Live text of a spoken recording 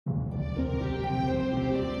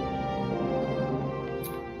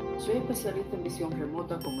Soy especialista en visión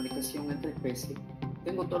remota, comunicación entre especies.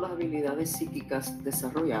 Tengo todas las habilidades psíquicas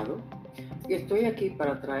desarrolladas y estoy aquí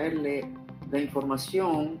para traerle la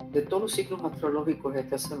información de todos los signos astrológicos de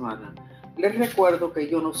esta semana. Les recuerdo que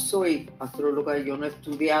yo no soy astróloga, yo no he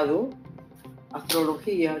estudiado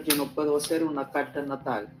astrología, yo no puedo hacer una carta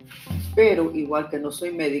natal, pero igual que no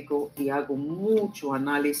soy médico y hago mucho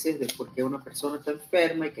análisis de por qué una persona está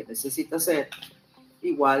enferma y qué necesita hacer,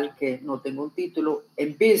 igual que no tengo un título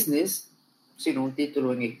en business, sino un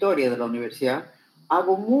título en historia de la universidad,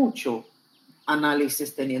 hago mucho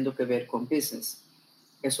análisis teniendo que ver con business.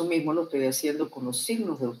 Eso mismo lo estoy haciendo con los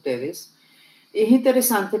signos de ustedes. Y es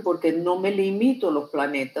interesante porque no me limito a los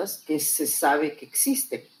planetas que se sabe que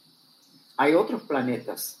existen. Hay otros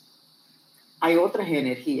planetas, hay otras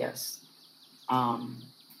energías,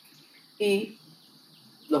 y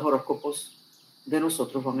los horóscopos de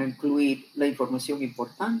nosotros van a incluir la información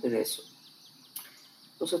importante de eso.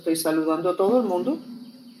 Entonces estoy saludando a todo el mundo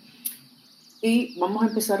y vamos a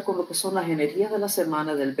empezar con lo que son las energías de la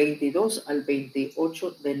semana del 22 al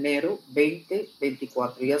 28 de enero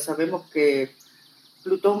 2024. Ya sabemos que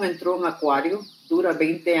Plutón entró en Acuario, dura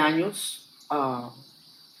 20 años,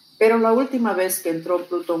 pero la última vez que entró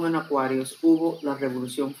Plutón en Acuario hubo la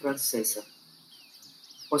Revolución Francesa.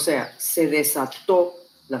 O sea, se desató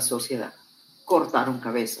la sociedad, cortaron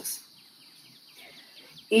cabezas.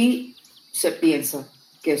 Y se piensa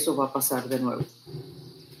que eso va a pasar de nuevo.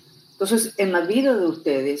 Entonces, en la vida de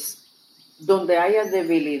ustedes, donde haya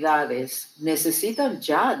debilidades, necesitan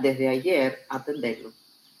ya desde ayer atenderlo,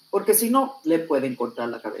 porque si no, le pueden cortar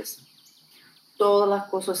la cabeza. Todas las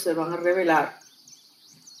cosas se van a revelar,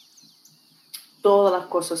 todas las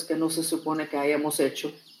cosas que no se supone que hayamos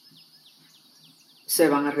hecho, se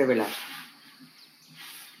van a revelar.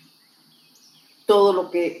 Todo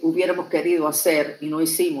lo que hubiéramos querido hacer y no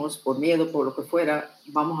hicimos por miedo, por lo que fuera,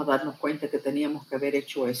 vamos a darnos cuenta que teníamos que haber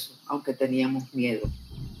hecho eso, aunque teníamos miedo.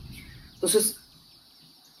 Entonces,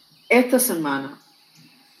 esta semana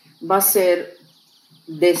va a ser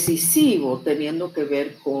decisivo teniendo que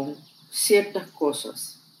ver con ciertas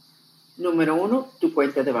cosas. Número 1, tu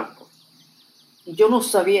cuenta de banco. Yo no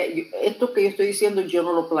sabía, esto que yo estoy diciendo, yo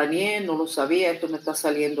no lo planeé, no lo sabía, esto me está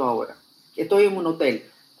saliendo ahora. Estoy en un hotel,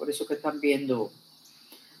 por eso que están viendo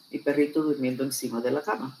mi perrito durmiendo encima de la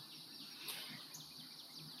cama.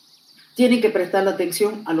 Tienen que prestar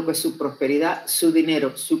atención a lo que es su prosperidad, su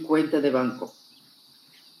dinero, su cuenta de banco.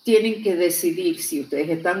 Tienen que decidir si ustedes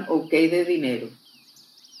están ok de dinero.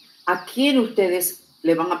 ¿A quién ustedes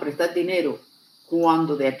le van a prestar dinero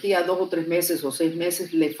cuando de aquí a 2 o 3 meses o 6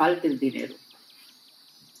 meses le falte el dinero?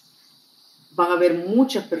 Van a haber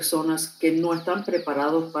muchas personas que no están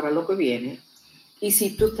preparados para lo que viene. Y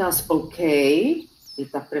si tú estás ok y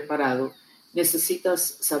estás preparado,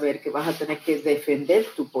 necesitas saber que vas a tener que defender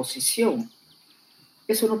tu posición.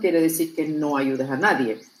 Eso no quiere decir que no ayudes a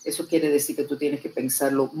nadie. Eso quiere decir que tú tienes que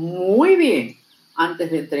pensarlo muy bien antes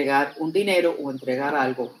de entregar un dinero o entregar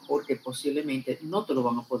algo, porque posiblemente no te lo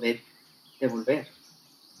van a poder devolver.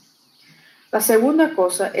 La segunda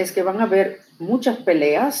cosa es que van a haber muchas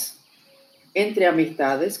peleas entre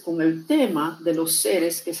amistades con el tema de los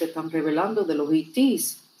seres que se están revelando, de los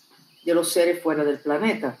ETs, de los seres fuera del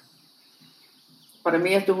planeta. Para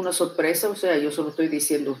mí esto es una sorpresa, o sea, yo solo estoy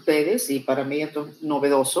diciendo a ustedes y para mí esto es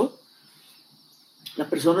novedoso. Las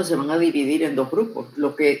personas se van a dividir en 2 grupos.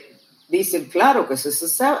 Los que dicen, claro, que se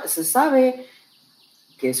sabe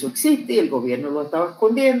que eso existe y el gobierno lo estaba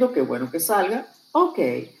escondiendo, qué bueno que salga, ok.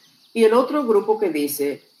 Y el otro grupo que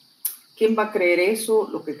dice, ¿quién va a creer eso?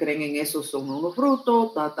 Los que creen en eso son unos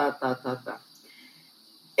brutos,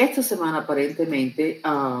 Esta semana aparentemente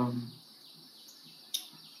va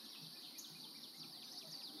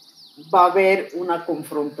a haber una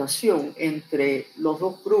confrontación entre los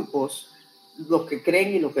 2 grupos, los que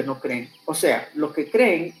creen y los que no creen. O sea, los que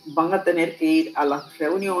creen van a tener que ir a las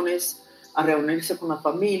reuniones, a reunirse con la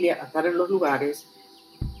familia, a estar en los lugares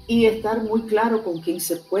y estar muy claro con quién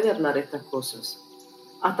se puede hablar estas cosas.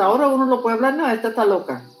 Hasta ahora uno no puede hablar, no, esta está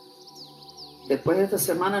loca. Después de esta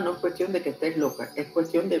semana no es cuestión de que estés loca, es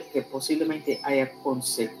cuestión de que posiblemente haya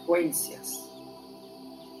consecuencias.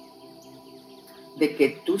 De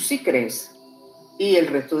que tú sí crees y el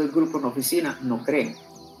resto del grupo en la oficina no creen.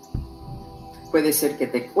 Puede ser que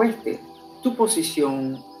te cueste tu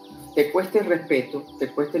posición, te cueste el respeto,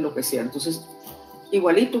 te cueste lo que sea. Entonces,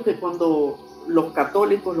 igualito que cuando los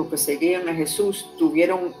católicos, los que seguían a Jesús,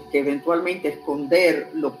 tuvieron que eventualmente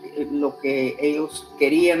esconder lo que ellos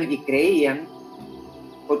querían y creían,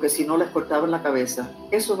 porque si no les cortaban la cabeza.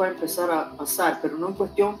 Eso va a empezar a pasar, pero no es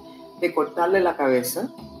cuestión de cortarle la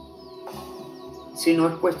cabeza, sino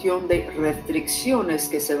es cuestión de restricciones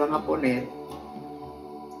que se van a poner,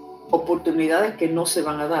 oportunidades que no se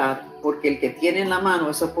van a dar, porque el que tiene en la mano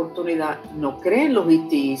esa oportunidad no cree en los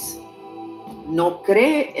ETs, no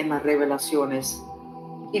cree en las revelaciones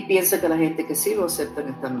y piensa que la gente que sí lo aceptan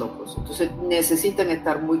están locos. Entonces necesitan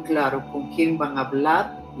estar muy claros con quién van a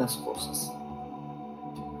hablar las cosas.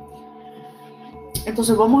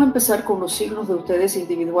 Entonces vamos a empezar con los signos de ustedes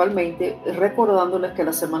individualmente, recordándoles que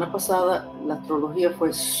la semana pasada la astrología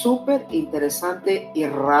fue súper interesante y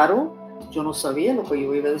raro. Yo no sabía lo que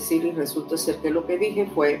yo iba a decir y resulta ser que lo que dije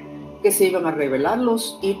fue que se iban a revelar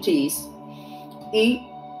los ETs y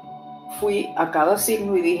fui a cada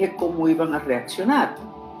signo y dije cómo iban a reaccionar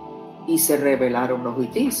y se revelaron los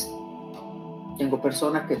ETs. Tengo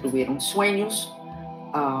personas que tuvieron sueños,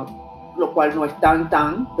 lo cual no es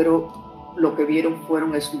tan, pero lo que vieron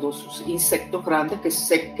fueron esos insectos grandes que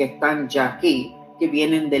sé que están ya aquí, que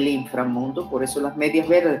vienen del inframundo. Por eso las medias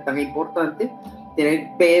verdes es tan importante, tener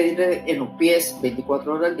verde en los pies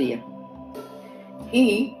 24 horas al día.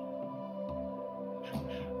 Y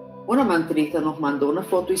una mantrista nos mandó una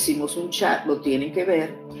foto, hicimos un chat, lo tienen que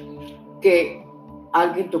ver, que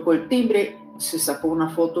alguien tocó el timbre, se sacó una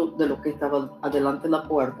foto de lo que estaba adelante de la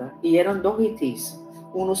puerta y eran dos ETs.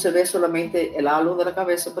 Uno se ve solamente el halo de la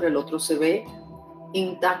cabeza, pero el otro se ve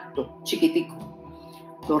intacto, chiquitico.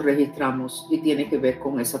 Lo registramos y tiene que ver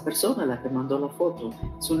con esa persona, la que mandó la foto.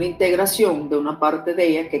 Es una integración de una parte de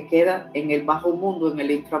ella que queda en el bajo mundo, en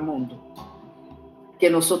el inframundo, que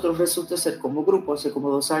nosotros resulta ser como grupo. Hace como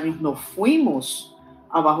 2 años nos fuimos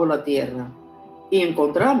abajo la tierra y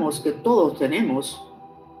encontramos que todos tenemos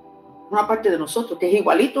una parte de nosotros que es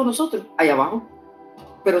igualito a nosotros, ahí abajo,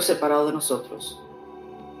 pero separado de nosotros.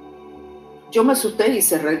 Yo me asusté y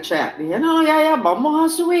cerré el chat. Dije, no, ya, vamos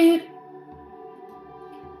a subir.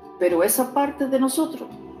 Pero esa parte de nosotros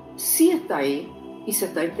sí está ahí y se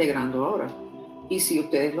está integrando ahora. Y si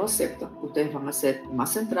ustedes lo aceptan, ustedes van a ser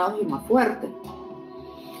más centrados y más fuertes.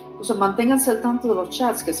 Entonces, manténganse al tanto de los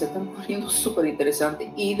chats que se están poniendo súper interesantes.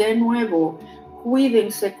 Y de nuevo,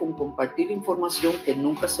 cuídense con compartir información que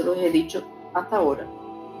nunca se los he dicho hasta ahora.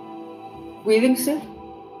 Cuídense,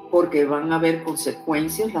 porque van a haber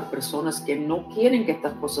consecuencias las personas que no quieren que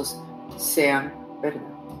estas cosas sean verdad.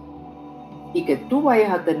 Y que tú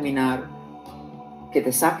vayas a terminar, que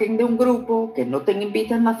te saquen de un grupo, que no te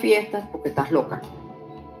inviten a las fiestas porque estás loca.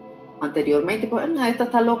 Anteriormente, pues, esta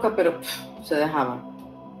está loca, pero se dejaba.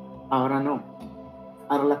 Ahora no.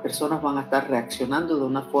 Ahora las personas van a estar reaccionando de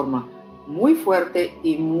una forma muy fuerte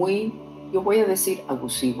y muy, yo voy a decir,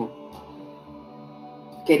 abusivo,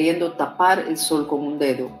 queriendo tapar el sol con un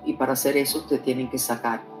dedo, y para hacer eso te tienen que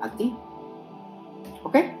sacar a ti.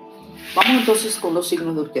 ¿Ok? Vamos entonces con los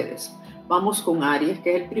signos de ustedes. Vamos con Aries,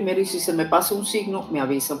 que es el primero, y si se me pasa un signo, me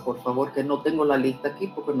avisan, por favor, que no tengo la lista aquí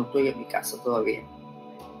porque no estoy en mi casa todavía.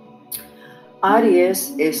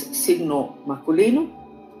 Aries es signo masculino,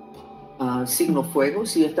 signo fuego.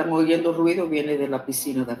 Si están oyendo ruido, viene de la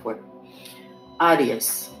piscina de afuera.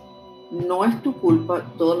 Aries, no es tu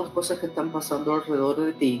culpa todas las cosas que están pasando alrededor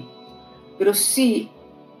de ti, pero sí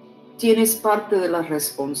tienes parte de la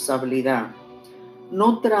responsabilidad.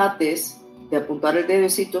 No trates de apuntar el dedo y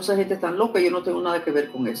decir, toda esa gente está loca, yo no tengo nada que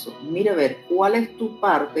ver con eso. Mira a ver cuál es tu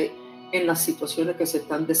parte en las situaciones que se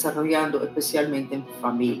están desarrollando, especialmente en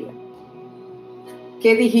familia.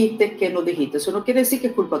 ¿Qué dijiste, qué no dijiste? Eso no quiere decir que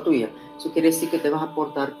es culpa tuya. Eso quiere decir que te vas a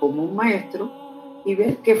portar como un maestro y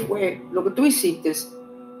ver qué fue lo que tú hiciste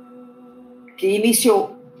que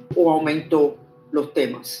inició o aumentó los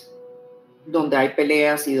temas, donde hay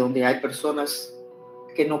peleas y donde hay personas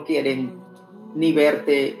que no quieren ni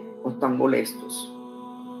verte o están molestos.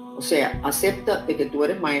 O sea, acepta de que tú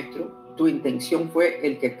eres maestro, tu intención fue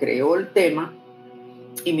el que creó el tema,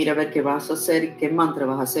 y mira a ver qué vas a hacer, qué mantra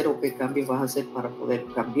vas a hacer o qué cambios vas a hacer para poder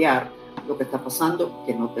cambiar lo que está pasando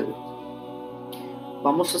que no te gusta.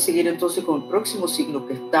 Vamos a seguir entonces con el próximo signo,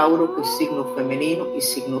 que es Tauro, que es signo femenino y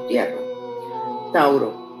signo tierra.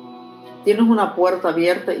 Tauro, tienes una puerta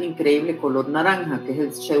abierta increíble color naranja, que es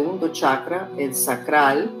el segundo chakra, el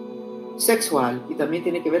sacral, sexual, y también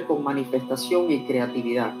tiene que ver con manifestación y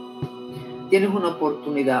creatividad. Tienes una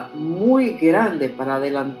oportunidad muy grande para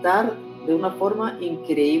adelantar de una forma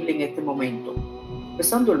increíble en este momento,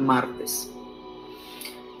 empezando el martes,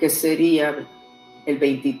 que sería el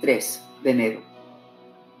 23 de enero.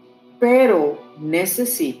 Pero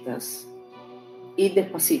necesitas ir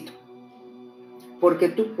despacito, porque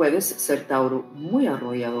tú puedes ser, Tauro, muy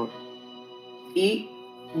arrollador y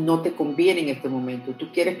no te conviene en este momento. Tú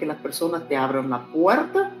quieres que las personas te abran la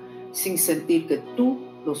puerta sin sentir que tú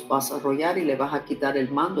los vas a arrollar y le vas a quitar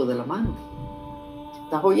el mando de la mano.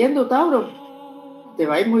 ¿Estás oyendo, Tauro? te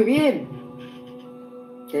va a ir muy bien,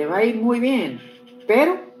 te va a ir muy bien,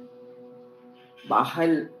 pero baja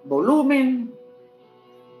el volumen,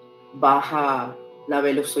 baja la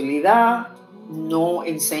velocidad, no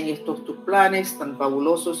enseñes todos tus planes tan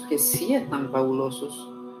fabulosos, que sí están fabulosos.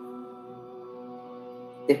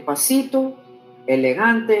 Despacito,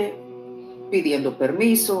 elegante, pidiendo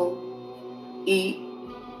permiso y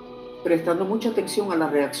prestando mucha atención a la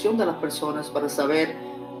reacción de las personas para saber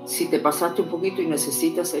si te pasaste un poquito y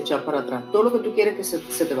necesitas echar para atrás. Todo lo que tú quieres que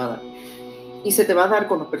se te va a dar. Y se te va a dar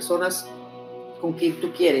con las personas con quien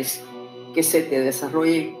tú quieres que se te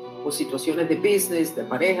desarrollen o situaciones de business, de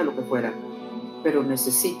pareja, lo que fuera. Pero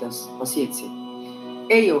necesitas paciencia.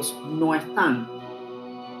 Ellos no están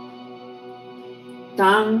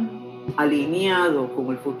tan alineados con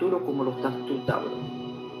el futuro como lo estás tú, Tauro.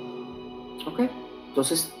 ¿Ok?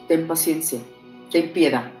 Entonces, ten paciencia, ten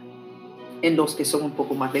piedad en los que son un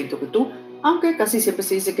poco más lentos que tú, aunque casi siempre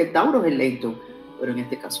se dice que Tauro es lento, pero en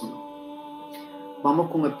este caso no. Vamos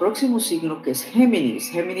con el próximo signo, que es Géminis.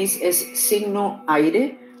 Géminis es signo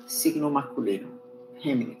aire, signo masculino.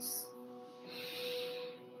 Géminis.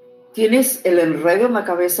 Tienes el enredo en la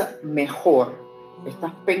cabeza mejor.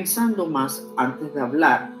 Estás pensando más antes de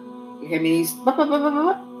hablar. El Géminis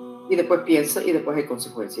y después piensa y después hay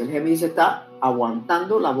consecuencias. El Géminis está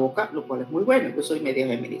aguantando la boca, lo cual es muy bueno. Yo soy media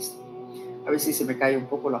Géminis. A ver si se me cae un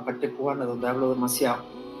poco la parte cubana donde hablo demasiado.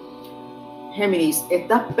 Géminis,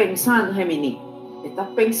 estás pensando,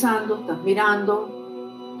 estás mirando,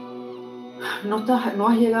 no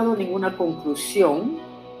has llegado a ninguna conclusión,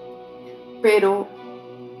 pero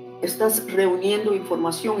estás reuniendo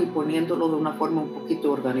información y poniéndolo de una forma un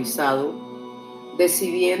poquito organizado,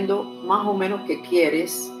 decidiendo más o menos qué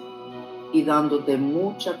quieres y dándote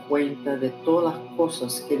mucha cuenta de todas las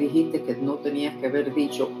cosas que dijiste que no tenías que haber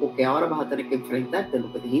dicho o que ahora vas a tener que enfrentarte a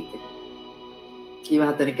lo que dijiste. Y vas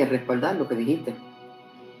a tener que respaldar lo que dijiste.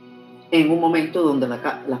 En un momento donde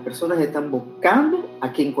las personas están buscando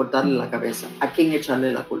a quién cortarle la cabeza, a quién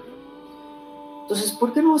echarle la culpa. Entonces,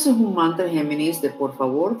 ¿por qué no haces un mantra, Géminis, de por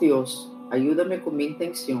favor, Dios, ayúdame con mi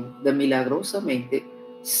intención de milagrosamente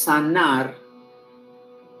sanar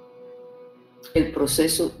el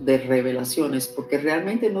proceso de revelaciones? Porque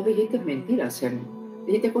realmente no dijiste mentiras, Géminis.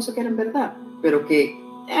 Dijiste cosas que eran verdad, pero que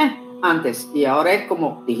antes, y ahora es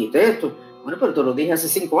como, dijiste esto. Bueno, pero te lo dije hace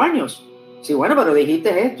 5 años. Sí, bueno, pero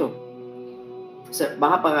dijiste esto. O sea,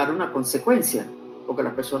 vas a pagar una consecuencia, porque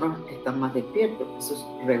las personas están más despiertas. Esas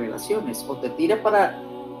revelaciones. O te tiras para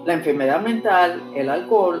la enfermedad mental, el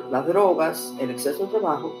alcohol, las drogas, el exceso de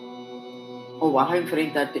trabajo, o vas a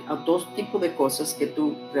enfrentarte a todo tipo de cosas que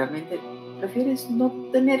tú realmente prefieres no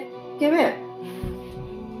tener que ver.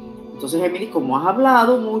 Entonces, Géminis, como has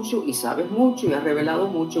hablado mucho y sabes mucho y has revelado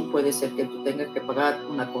mucho, puede ser que tú tengas que pagar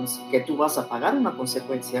que tú vas a pagar una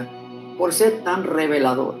consecuencia por ser tan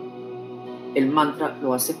revelador. El mantra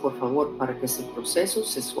lo hace, por favor, para que ese proceso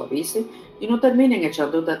se suavice y no terminen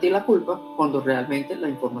echándote a ti la culpa cuando realmente la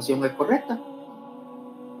información es correcta.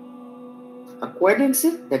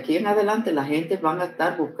 Acuérdense, de aquí en adelante la gente va a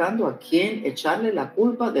estar buscando a quién echarle la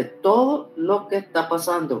culpa de todo lo que está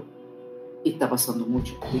pasando. Y está pasando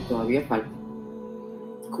mucho y todavía falta.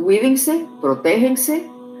 Cuídense, protéjense,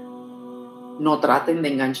 no traten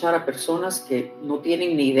de enganchar a personas que no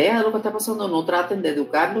tienen ni idea de lo que está pasando, no traten de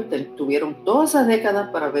educarlos, tuvieron todas esas décadas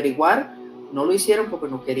para averiguar, no lo hicieron porque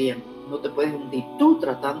no querían. No te puedes hundir tú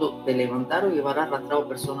tratando de levantar o llevar arrastrado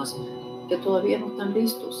personas que todavía no están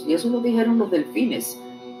listos. Y eso lo dijeron los delfines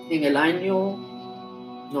en el año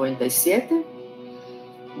 97,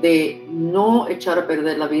 de no echar a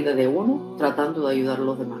perder la vida de uno tratando de ayudar a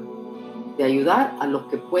los demás, de ayudar a los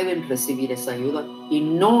que pueden recibir esa ayuda y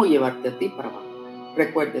no llevarte a ti para abajo.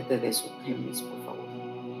 Recuérdate de eso, Géminis, por favor.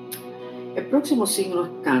 El próximo signo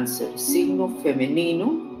es Cáncer, signo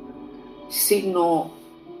femenino, signo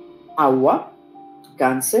agua,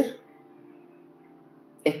 Cáncer.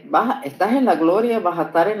 Estás en la gloria, vas a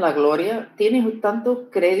estar en la gloria, tienes tantos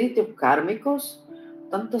créditos kármicos,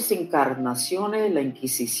 tantas encarnaciones, la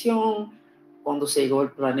Inquisición, cuando se llegó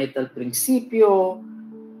el planeta al principio,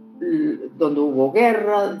 donde hubo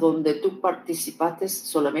guerra, donde tú participaste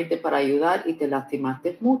solamente para ayudar y te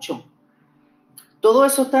lastimaste mucho. Todo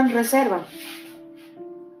eso está en reserva.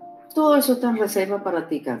 Todo eso está en reserva para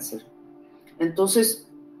ti, Cáncer. Entonces,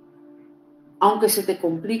 aunque se te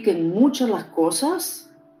compliquen mucho las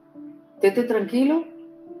cosas, estate tranquilo,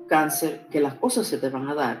 Cáncer, que las cosas se te van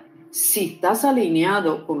a dar. Si estás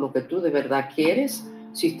alineado con lo que tú de verdad quieres,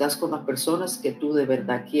 si estás con las personas que tú de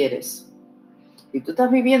verdad quieres. Y tú estás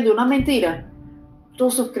viviendo una mentira,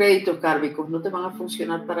 todos esos créditos kármicos no te van a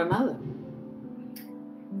funcionar para nada.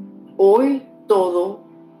 Hoy todo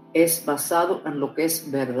es basado en lo que es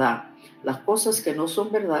verdad. Las cosas que no son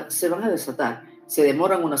verdad se van a desatar. Se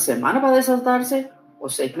demoran una semana para desatarse, o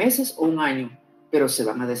 6 meses, o un año, pero se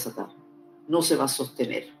van a desatar. No se va a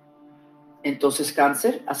sostener. Entonces,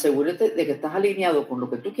 Cáncer, asegúrate de que estás alineado con lo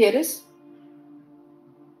que tú quieres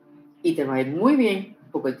y te va a ir muy bien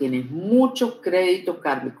porque tienes mucho crédito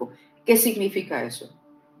kármico. ¿Qué significa eso?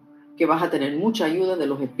 Que vas a tener mucha ayuda de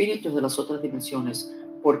los espíritus de las otras dimensiones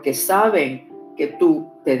porque saben que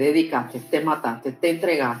tú te dedicaste, te mataste, te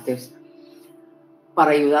entregaste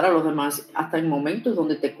para ayudar a los demás hasta en momentos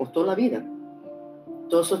donde te costó la vida.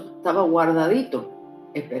 Todo eso estaba guardadito,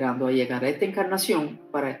 esperando a llegar a esta encarnación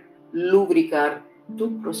para lubricar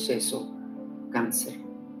tu proceso, Cáncer.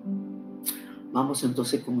 Vamos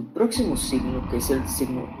entonces con el próximo signo, que es el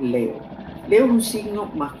signo Leo. Leo es un signo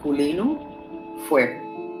masculino,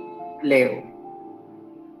 fuego. Leo.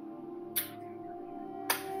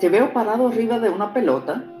 Te veo parado arriba de una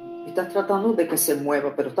pelota. Estás tratando de que se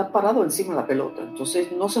mueva, pero estás parado encima de la pelota.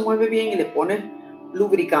 Entonces no se mueve bien y le pones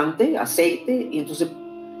lubricante, aceite, y entonces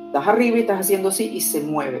estás arriba y estás haciendo así y se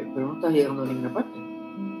mueve, pero no estás llegando a ninguna parte.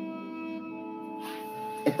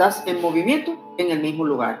 Estás en movimiento en el mismo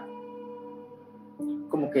lugar.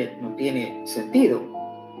 Como que no tiene sentido.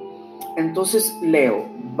 Entonces, Leo,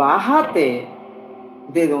 bájate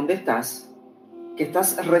de donde estás, que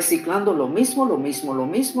estás reciclando lo mismo.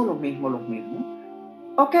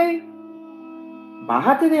 Ok,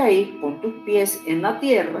 bájate de ahí, pon tus pies en la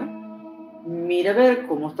tierra, mira a ver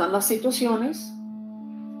cómo están las situaciones,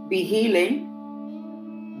 vigilen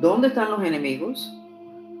dónde están los enemigos.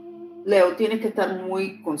 Leo, tienes que estar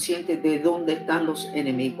muy consciente de dónde están los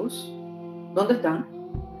enemigos, dónde están.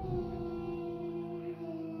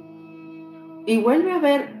 Y vuelve a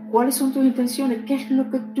ver cuáles son tus intenciones, qué es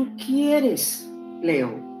lo que tú quieres,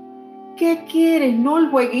 Leo. ¿Qué quieres? No el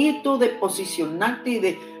jueguito de posicionarte y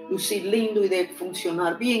de lucir lindo y de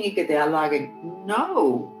funcionar bien y que te halaguen.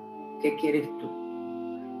 No. ¿Qué quieres tú?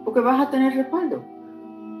 Porque vas a tener respaldo.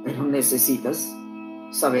 Pero necesitas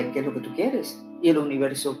saber qué es lo que tú quieres. Y el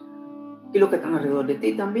universo y los que están alrededor de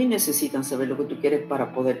ti también necesitan saber lo que tú quieres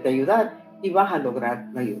para poderte ayudar y vas a lograr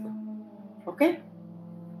la ayuda. ¿Ok?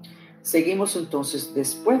 Seguimos entonces.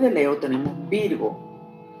 Después de Leo tenemos Virgo.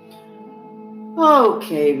 Ok,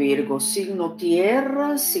 Virgo, signo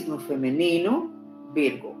tierra, signo femenino,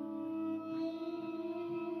 Virgo.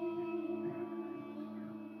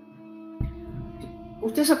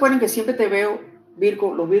 Ustedes se acuerdan que siempre te veo,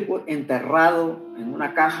 Virgo, los Virgos enterrados, en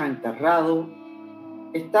una caja enterrado.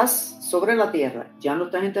 Estás sobre la tierra, ya no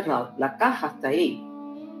estás enterrado, la caja está ahí.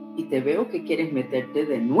 Y te veo que quieres meterte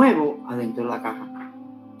de nuevo adentro de la caja.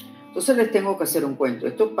 Entonces les tengo que hacer un cuento.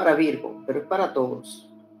 Esto es para Virgo, pero es para todos.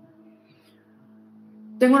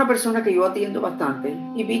 Tengo una persona que yo atiendo bastante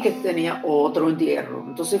y vi que tenía otro entierro.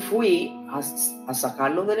 Entonces fui a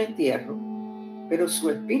sacarlo del entierro, pero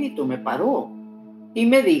su espíritu me paró y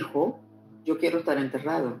me dijo, yo quiero estar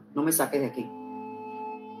enterrado, no me saques de aquí.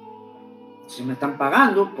 Entonces me están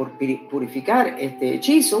pagando por purificar este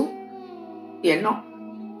hechizo y él no.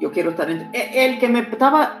 Yo quiero estar enterrado. El que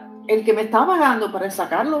me estaba pagando para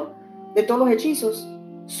sacarlo de todos los hechizos,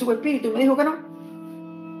 su espíritu me dijo que no.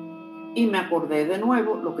 Y me acordé de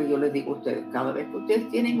nuevo lo que yo les digo a ustedes. Cada vez que ustedes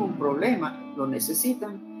tienen un problema, lo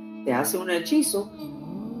necesitan, te hace un hechizo,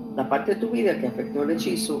 la parte de tu vida que afectó el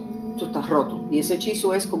hechizo, tú estás roto. Y ese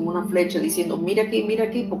hechizo es como una flecha diciendo, mira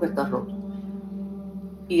aquí, porque estás roto.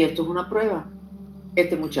 Y esto es una prueba.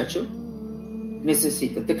 Este muchacho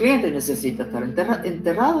necesita, este cliente necesita estar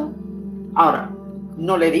enterrado. Ahora,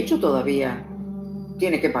 no le he dicho todavía,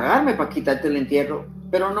 tiene que pagarme para quitarte el entierro,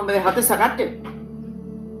 pero no me dejaste sacarte.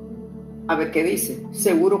 A ver qué dice.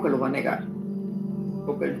 Seguro que lo va a negar,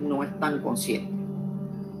 porque él no es tan consciente.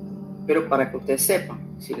 Pero para que ustedes sepan,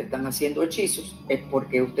 si le están haciendo hechizos, es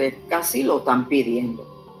porque ustedes casi lo están pidiendo.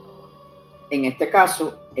 En este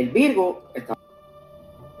caso, el Virgo está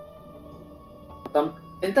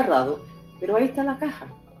enterrado, pero ahí está la caja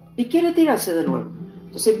y quiere tirarse de nuevo.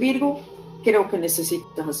 Entonces, Virgo, creo que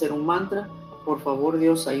necesitas hacer un mantra. Por favor,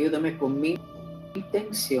 Dios, ayúdame con mi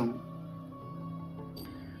intención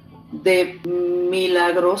de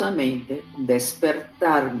milagrosamente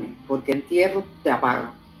despertarme, porque entierro te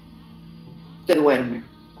apaga, te duerme,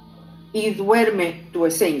 y duerme tu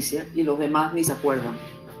esencia y los demás ni se acuerdan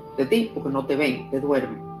de ti porque no te ven, te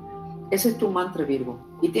duerme. Ese es tu mantra, Virgo,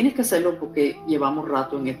 y tienes que hacerlo porque llevamos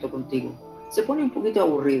rato en esto contigo. Se pone un poquito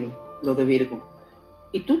aburrido lo de Virgo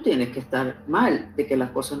y tú tienes que estar mal de que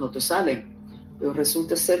las cosas no te salen, pero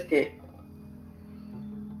resulta ser que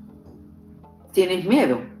tienes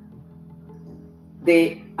miedo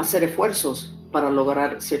de hacer esfuerzos para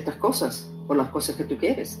lograr ciertas cosas, por las cosas que tú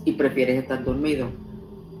quieres y prefieres estar dormido.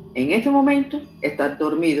 En este momento, estar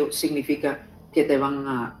dormido significa que te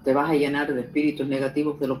vas a llenar de espíritus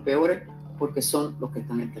negativos de los peores, porque son los que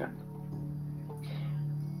están entrando.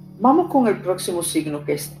 Vamos con el próximo signo,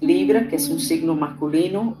 que es Libra, que es un signo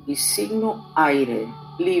masculino y signo aire.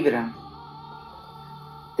 Libra,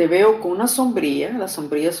 te veo con una sombrilla. Las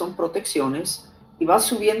sombrillas son protecciones, y vas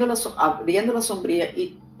subiendo abriendo la sombrilla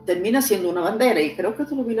y termina siendo una bandera. Y creo que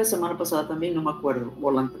esto lo vi la semana pasada también, no me acuerdo, o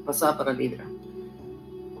la antepasada para Libra.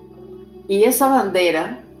 Y esa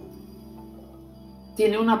bandera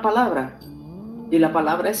tiene una palabra, y la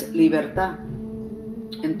palabra es libertad.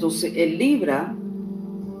 Entonces, el Libra,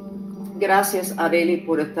 gracias Areli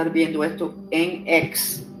por estar viendo esto en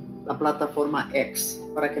X, la plataforma X,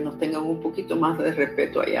 para que nos tengan un poquito más de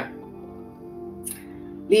respeto allá.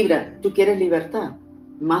 Libra, tú quieres libertad,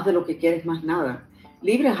 más de lo que quieres más nada.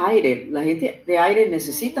 Libra es aire, la gente de aire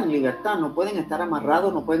necesitan libertad, no pueden estar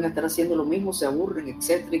amarrados, no pueden estar haciendo lo mismo, se aburren,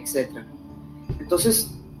 etcétera, etcétera.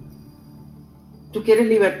 Entonces, tú quieres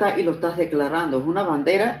libertad y lo estás declarando. Es una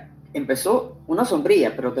bandera, empezó una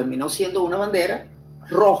sombrilla, pero terminó siendo una bandera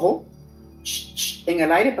rojo en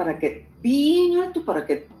el aire, para que, bien alto, para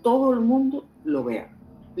que todo el mundo lo vea.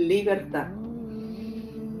 Libertad.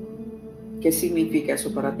 ¿Qué significa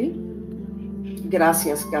eso para ti?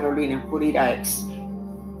 Gracias, Carolina, por ir a X.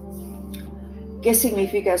 ¿Qué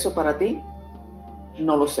significa eso para ti?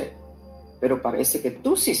 No lo sé, pero parece que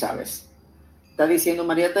tú sí sabes. Está diciendo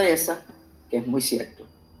María Teresa que es muy cierto.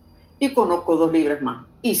 Y conozco 2 Libras más,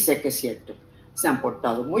 y sé que es cierto. Se han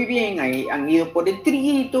portado muy bien, han ido por el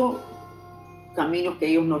trillito, caminos que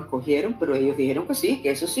ellos no escogieron, pero ellos dijeron que sí, que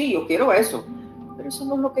eso sí, yo quiero eso. Pero eso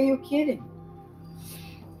no es lo que ellos quieren.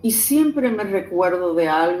 Y siempre me recuerdo de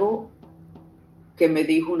algo que me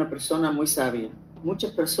dijo una persona muy sabia. Muchas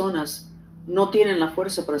personas no tienen la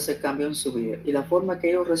fuerza para hacer cambio en su vida, y la forma que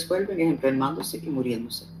ellos resuelven es enfermándose y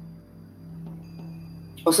muriéndose.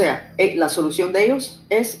 O sea, la solución de ellos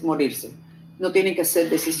es morirse. No tienen que hacer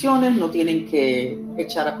decisiones, no tienen que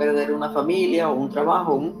echar a perder una familia o un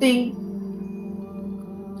trabajo o un team.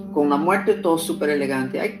 Con la muerte todo súper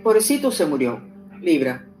elegante. Ay, pobrecito, se murió.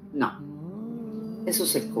 Libra, no. Eso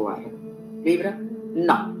es cobarde. Libra,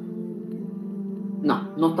 no.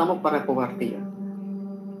 No estamos para cobardía.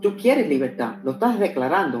 Tú quieres libertad, lo estás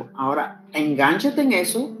declarando. Ahora, engánchate en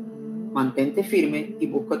eso, mantente firme y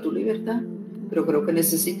busca tu libertad. Pero creo que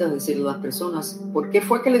necesitas decirle a las personas por qué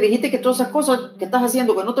fue que le dijiste que todas esas cosas que estás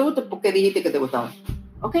haciendo que no te gustan, por qué dijiste que te gustaban.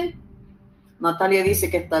 ¿Ok? Natalia dice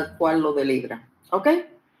que es tal cual lo de Libra. ¿Ok?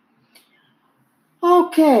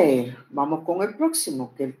 Ok, vamos con el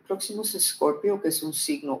próximo, que el próximo es Escorpio, que es un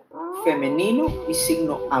signo femenino y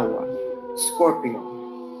signo agua. Escorpio.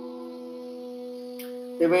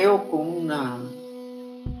 Te veo con un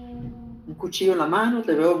cuchillo en la mano,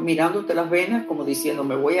 te veo mirándote las venas como diciendo,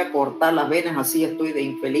 me voy a cortar las venas, así estoy de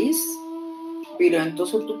infeliz. Pero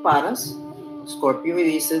entonces tú paras, Escorpio, y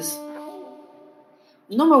dices,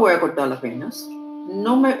 no me voy a cortar las venas,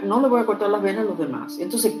 no le voy a cortar las venas a los demás.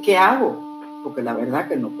 Entonces, ¿qué hago? Porque la verdad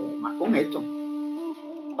que no puedo más con esto.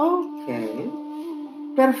 Ok,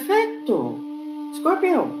 perfecto.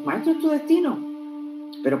 Escorpio, maestro es tu destino.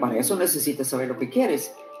 Pero para eso necesitas saber lo que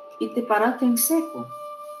quieres. Y te paraste en seco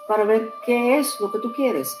para ver qué es lo que tú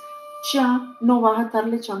quieres. Ya no vas a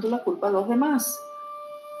estarle echando la culpa a los demás.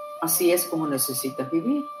 Así es como necesitas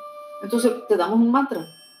vivir. Entonces te damos un mantra.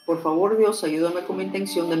 Por favor, Dios, ayúdame con mi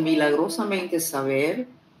intención de milagrosamente saber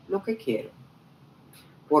lo que quiero.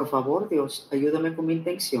 Por favor, Dios, ayúdame con mi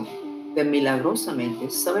intención de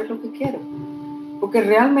milagrosamente saber lo que quiero. Porque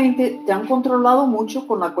realmente te han controlado mucho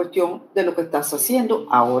con la cuestión de lo que estás haciendo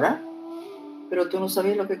ahora, pero tú no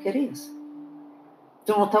sabías lo que querías.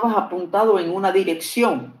 Tú no estabas apuntado en una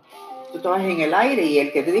dirección. Tú estabas en el aire y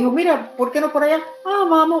el que te dijo, mira, ¿por qué no por allá? Ah,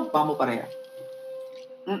 vamos para allá.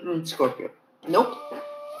 Scorpio. No,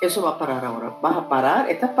 eso va a parar ahora. Vas a parar,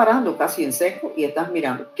 estás parando casi en seco y estás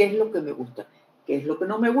mirando qué es lo que me gusta, qué es lo que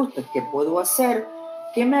no me gusta, qué puedo hacer,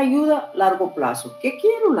 qué me ayuda a largo plazo, qué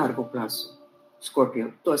quiero a largo plazo.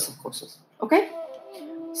 Scorpio, todas esas cosas. ¿Ok?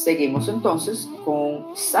 Seguimos entonces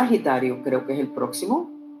con Sagitario, creo que es el próximo.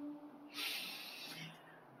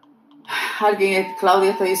 Claudia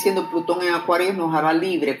está diciendo, Plutón en Acuario nos hará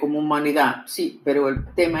libre como humanidad. Sí, pero el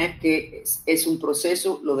tema es que es un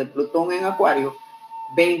proceso, lo de Plutón en Acuario,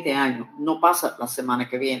 20 años, no pasa la semana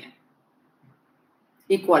que viene.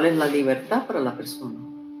 ¿Y cuál es la libertad para la persona?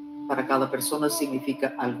 Para cada persona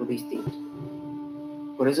significa algo distinto.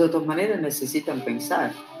 Por eso, de todas maneras, necesitan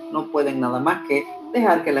pensar. No pueden nada más que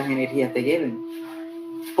dejar que las energías te lleven.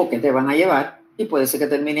 Porque te van a llevar y puede ser que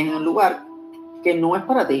termines en un lugar que no es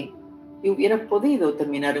para ti. y hubieras podido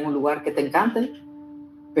terminar en un lugar que te encante,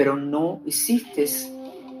 pero no hiciste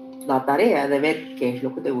la tarea de ver qué es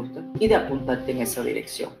lo que te gusta y de apuntarte en esa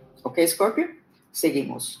dirección. ¿Ok, Scorpio?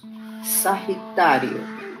 Seguimos. Sagitario.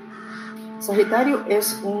 Sagitario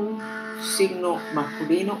es un signo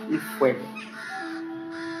masculino y fuego.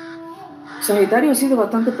 Sagitario ha sido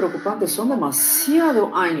bastante preocupante, son demasiados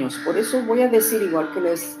años, por eso voy a decir igual que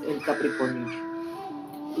el Capricornio.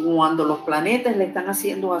 Cuando los planetas le están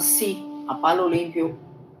haciendo así, a palo limpio,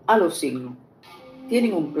 a los signos,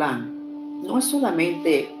 tienen un plan. No es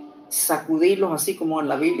solamente sacudirlos así como en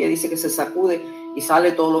la Biblia dice que se sacude y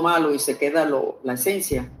sale todo lo malo y se queda la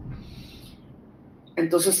esencia.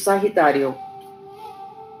 Entonces, Sagitario,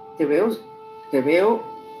 te veo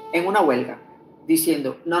en una huelga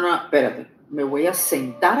diciendo, no, espérate, me voy a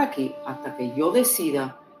sentar aquí hasta que yo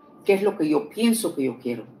decida qué es lo que yo pienso que yo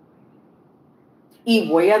quiero. Y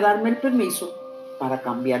voy a darme el permiso para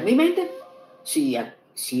cambiar mi mente.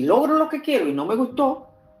 Si logro lo que quiero y no me gustó,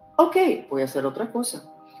 ok, voy a hacer otra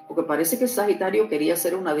cosa. Porque parece que Sagitario quería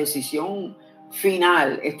hacer una decisión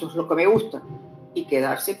final, esto es lo que me gusta, y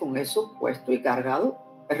quedarse con eso puesto y cargado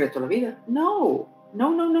el resto de la vida. No.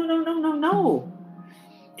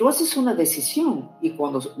 Tú haces una decisión y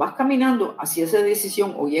cuando vas caminando hacia esa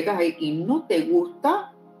decisión o llegas ahí y no te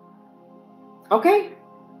gusta, ok,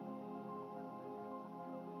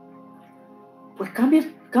 pues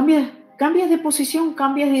cambias de posición,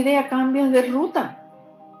 cambias de idea, cambias de ruta.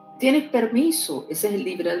 Tienes permiso, ese es el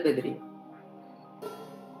libre albedrío.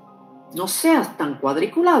 No seas tan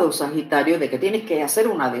cuadriculado, Sagitario, de que tienes que hacer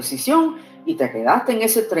una decisión y te quedaste en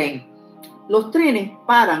ese tren. Los trenes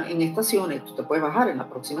paran en estaciones, tú te puedes bajar en la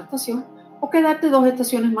próxima estación o quedarte 2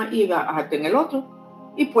 estaciones más y bajarte en el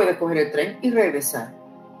otro y puedes coger el tren y regresar.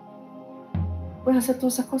 Puedes hacer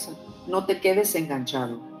todas esas cosas. No te quedes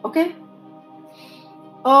enganchado, ¿ok?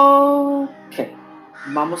 Ok.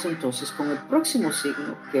 Vamos entonces con el próximo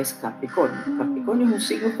signo, que es Capricornio. Capricornio es un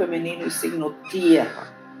signo femenino y signo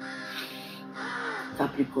tierra.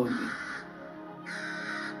 Capricornio.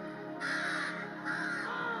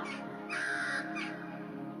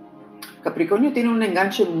 Capricornio tiene un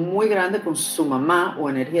enganche muy grande con su mamá o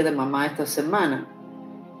energía de mamá esta semana.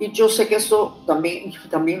 Y yo sé que eso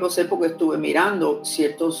también lo sé porque estuve mirando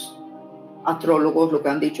ciertos astrólogos lo que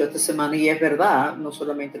han dicho esta semana y es verdad, no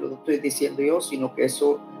solamente lo estoy diciendo yo, sino que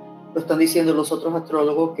eso lo están diciendo los otros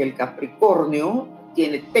astrólogos, que el Capricornio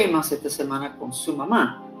tiene temas esta semana con su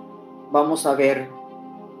mamá. Vamos a ver.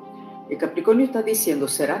 El Capricornio está diciendo,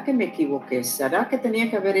 ¿será que me equivoqué? ¿Será que tenía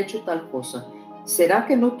que haber hecho tal cosa? ¿Será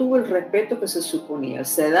que no tuvo el respeto que se suponía?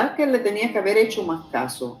 ¿Será que le tenía que haber hecho más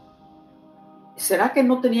caso? ¿Será que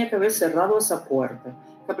no tenía que haber cerrado esa puerta?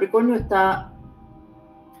 Capricornio está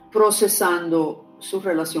procesando su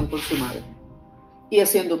relación con su madre y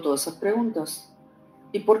haciendo todas esas preguntas.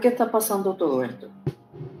 ¿Y por qué está pasando todo esto?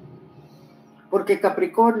 Porque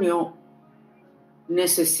Capricornio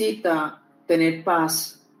necesita tener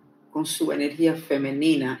paz con su energía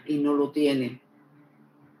femenina y no lo tiene.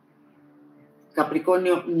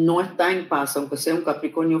 Capricornio no está en paz, aunque sea un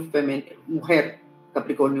Capricornio mujer,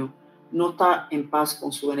 Capricornio no está en paz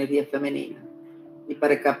con su energía femenina. Y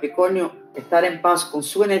para el Capricornio estar en paz con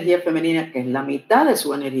su energía femenina, que es la mitad de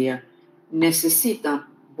su energía, necesita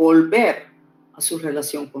volver a su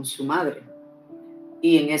relación con su madre.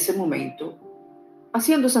 Y en ese momento,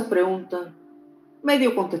 haciendo esas preguntas,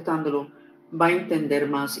 medio contestándolo, va a entender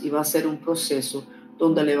más y va a ser un proceso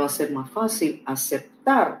donde le va a ser más fácil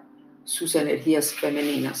aceptar sus energías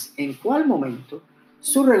femeninas. ¿En cuál momento?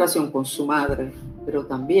 Su relación con su madre, pero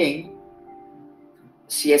también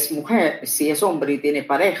si es mujer, si es hombre y tiene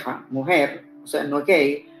pareja, mujer, o sea, no es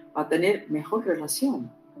gay, va a tener mejor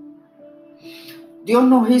relación. Dios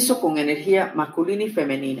nos hizo con energía masculina y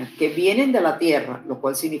femenina, que vienen de la tierra, lo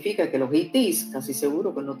cual significa que los hitis casi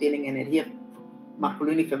seguro que no tienen energía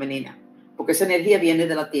masculina y femenina, porque esa energía viene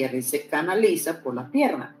de la tierra y se canaliza por las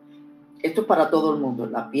piernas. Esto es para todo el mundo.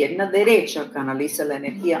 La pierna derecha canaliza la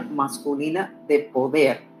energía masculina de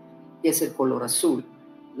poder, que es el color azul.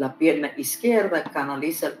 La pierna izquierda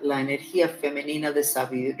canaliza la energía femenina de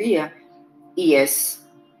sabiduría y es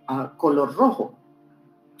color rojo.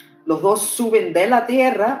 Los dos suben de la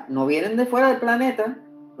tierra, no vienen de fuera del planeta.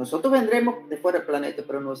 Nosotros vendremos de fuera del planeta,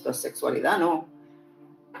 pero nuestra sexualidad no.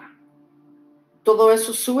 Todo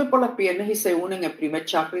eso sube por las piernas y se unen en el primer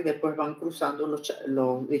chakra y después van cruzando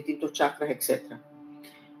los distintos chakras, etc.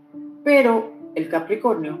 Pero el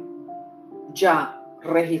Capricornio, ya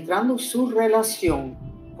registrando su relación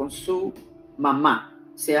con su mamá,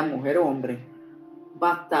 sea mujer o hombre,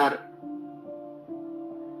 va a estar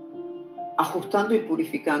ajustando y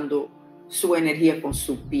purificando su energía con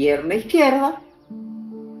su pierna izquierda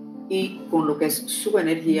y con lo que es su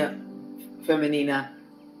energía femenina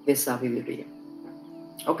de sabiduría.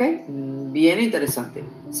 ¿Ok? Bien interesante.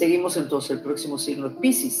 Seguimos entonces. El próximo signo es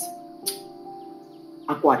Piscis.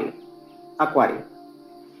 Acuario.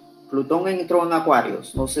 Plutón entró en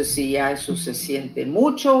Acuarios. No sé si ya eso se siente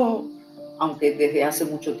mucho, aunque desde hace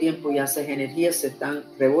mucho tiempo ya esas energías se están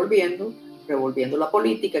revolviendo la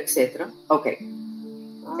política, etc. Ok.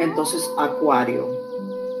 Entonces, Acuario,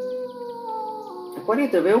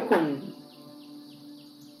 te veo con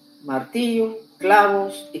martillo,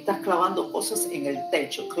 clavos, y estás clavando cosas en el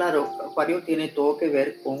techo. Claro, Acuario tiene todo que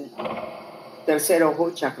ver con tercer ojo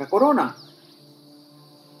y chakra corona.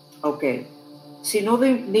 Ok. Si no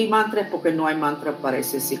di mantra es porque no hay mantra para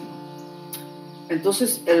ese signo.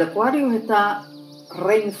 Entonces, el Acuario está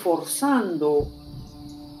reforzando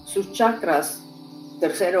sus chakras,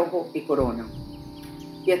 tercer ojo y corona.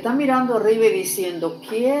 Y está mirando arriba y diciendo,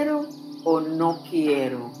 ¿quiero o no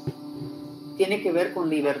quiero? Tiene que ver con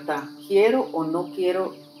libertad. ¿Quiero o no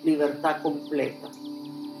quiero libertad completa?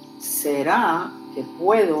 ¿Será que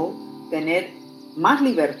puedo tener más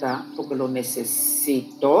libertad porque lo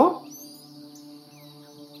necesito?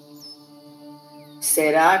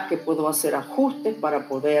 ¿Será que puedo hacer ajustes para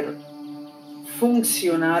poder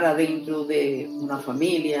funcionar adentro de una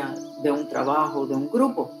familia, de un trabajo, de un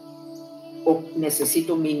grupo? ¿O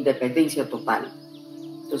necesito mi independencia total?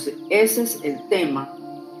 Entonces, ese es el tema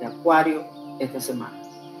de Acuario esta semana.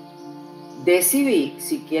 Decidí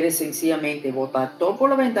si quieres sencillamente botar todo por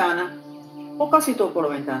la ventana o casi todo por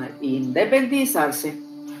la ventana, independizarse,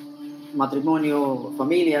 matrimonio,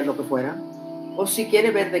 familia, lo que fuera, o si quiere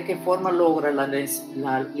ver de qué forma logra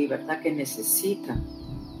la libertad que necesita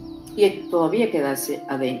y todavía quedarse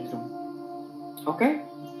adentro. ¿Ok?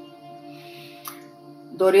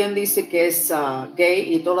 Dorian dice que es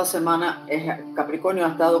gay y toda la semana Capricornio ha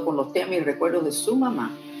estado con los temas y recuerdos de su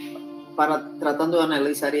mamá tratando de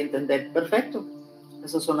analizar y entender. Perfecto.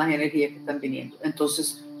 Esas son las energías que están viniendo.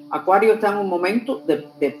 Entonces, Acuario está en un momento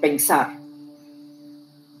de pensar.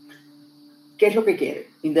 ¿Qué es lo que quiere?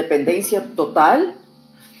 ¿Independencia total?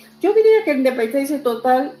 Yo diría que independencia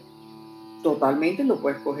total totalmente lo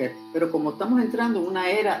puedes coger, pero como estamos entrando en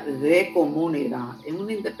una era de comunidad, en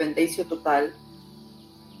una independencia total,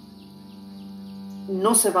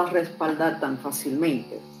 no se va a respaldar tan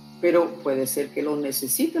fácilmente, pero puede ser que lo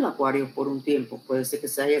necesite el Acuario por un tiempo, puede ser que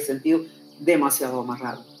se haya sentido demasiado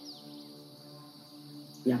amarrado.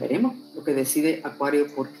 Ya veremos lo que decide Acuario,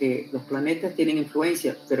 porque los planetas tienen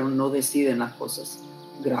influencia, pero no deciden las cosas,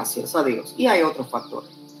 gracias a Dios. Y hay otros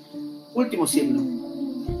factores. Último signo,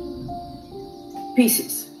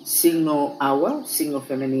 Piscis, signo agua, signo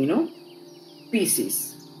femenino.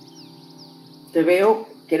 Piscis, te veo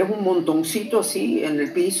que eres un montoncito así en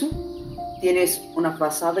el piso, tienes una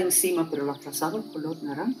frazada encima, pero la frazada es color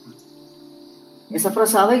naranja. Esa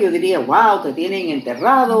frazada yo diría, wow, te tienen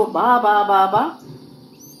enterrado, va.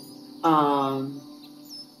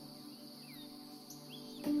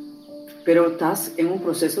 Pero estás en un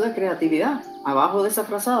proceso de creatividad. Abajo de esa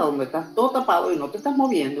frazada, donde estás todo tapado y no te estás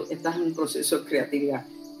moviendo, estás en un proceso de creatividad.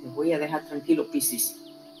 Te voy a dejar tranquilo, Piscis.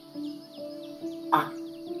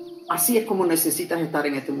 Así es como necesitas estar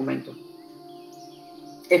en este momento.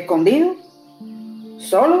 Escondido,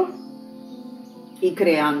 solo y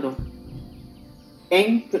creando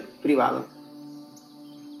en privado.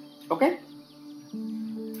 ¿Ok?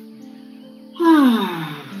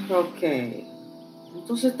 Ok.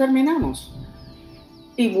 Entonces terminamos.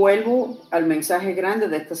 Y vuelvo al mensaje grande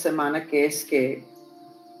de esta semana, que es que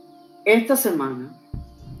esta semana,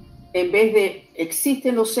 en vez de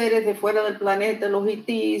existen los seres de fuera del planeta, los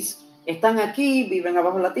ETs, están aquí, viven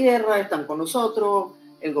abajo de la tierra, están con nosotros,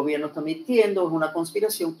 el gobierno está mintiendo, es una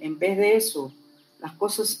conspiración. En vez de eso, las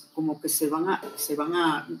cosas como que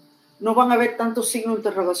no van a haber tanto signo de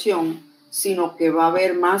interrogación, sino que va a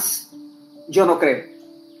haber más, yo no creo.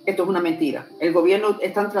 Esto es una mentira. El gobierno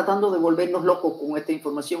están tratando de volvernos locos con esta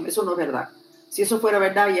información. Eso no es verdad. Si eso fuera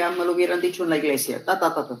verdad, ya me lo hubieran dicho en la iglesia.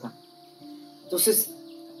 Entonces,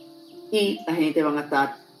 y la gente van a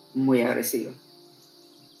estar muy agresiva.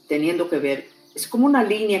 Teniendo que ver, es como una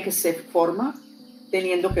línea que se forma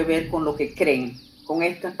teniendo que ver con lo que creen, con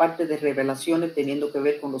esta parte de revelaciones, teniendo que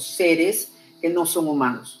ver con los seres que no son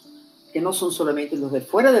humanos, que no son solamente los de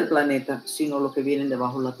fuera del planeta, sino los que vienen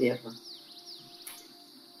debajo de la tierra.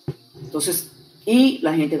 Entonces, y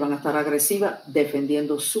la gente va a estar agresiva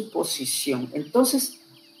defendiendo su posición. Entonces,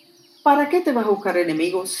 ¿para qué te vas a buscar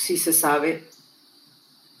enemigos si se sabe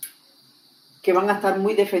que van a estar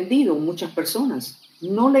muy defendidos muchas personas.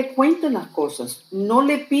 No le cuenten las cosas. No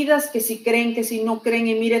le pidas que si creen, que si no creen,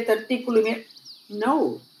 y mire este artículo y mire.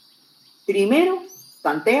 No. Primero,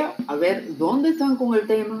 tantea a ver dónde están con el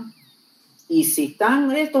tema. Y si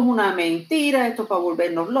están, esto es una mentira, esto es para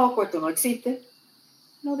volvernos locos, esto no existe,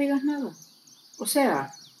 no digas nada. O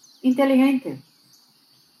sea, inteligente.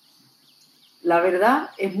 La verdad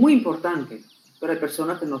es muy importante, pero hay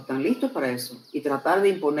personas que no están listos para eso. Y tratar de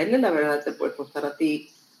imponerle la verdad te puede costar a ti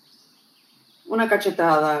una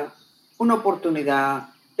cachetada, una oportunidad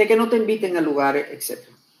de que no te inviten a lugares, etc.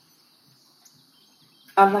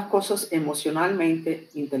 Haz las cosas emocionalmente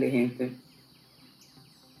inteligente.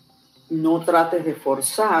 No trates de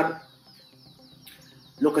forzar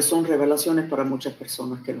lo que son revelaciones para muchas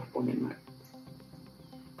personas que los ponen mal,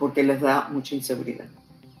 porque les da mucha inseguridad.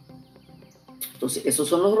 Entonces, esos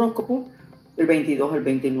son los horóscopos del 22 al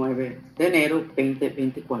 29 de enero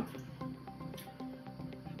 2024.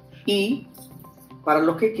 Y para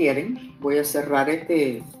los que quieren, voy a cerrar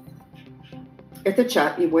este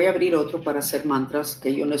chat y voy a abrir otro para hacer mantras,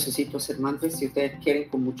 que yo necesito hacer mantras. Si ustedes quieren,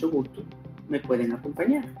 con mucho gusto, me pueden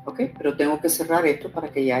acompañar, ¿ok? Pero tengo que cerrar esto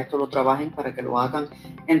para que ya esto lo trabajen, para que lo hagan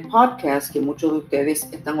en podcast, que muchos de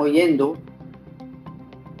ustedes están oyendo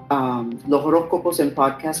los horóscopos en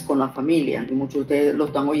podcast con la familia, y muchos de ustedes lo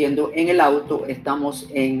están oyendo en el auto. Estamos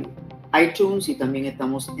en iTunes y también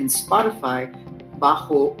estamos en Spotify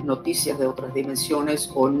bajo noticias de otras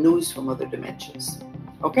dimensiones o news from other dimensions,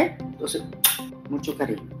 ¿ok? Entonces, mucho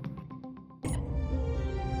cariño.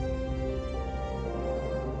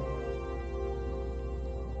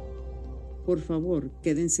 Por favor,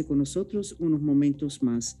 quédense con nosotros unos momentos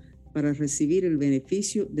más para recibir el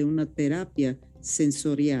beneficio de una terapia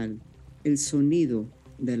sensorial, el sonido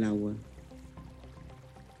del agua.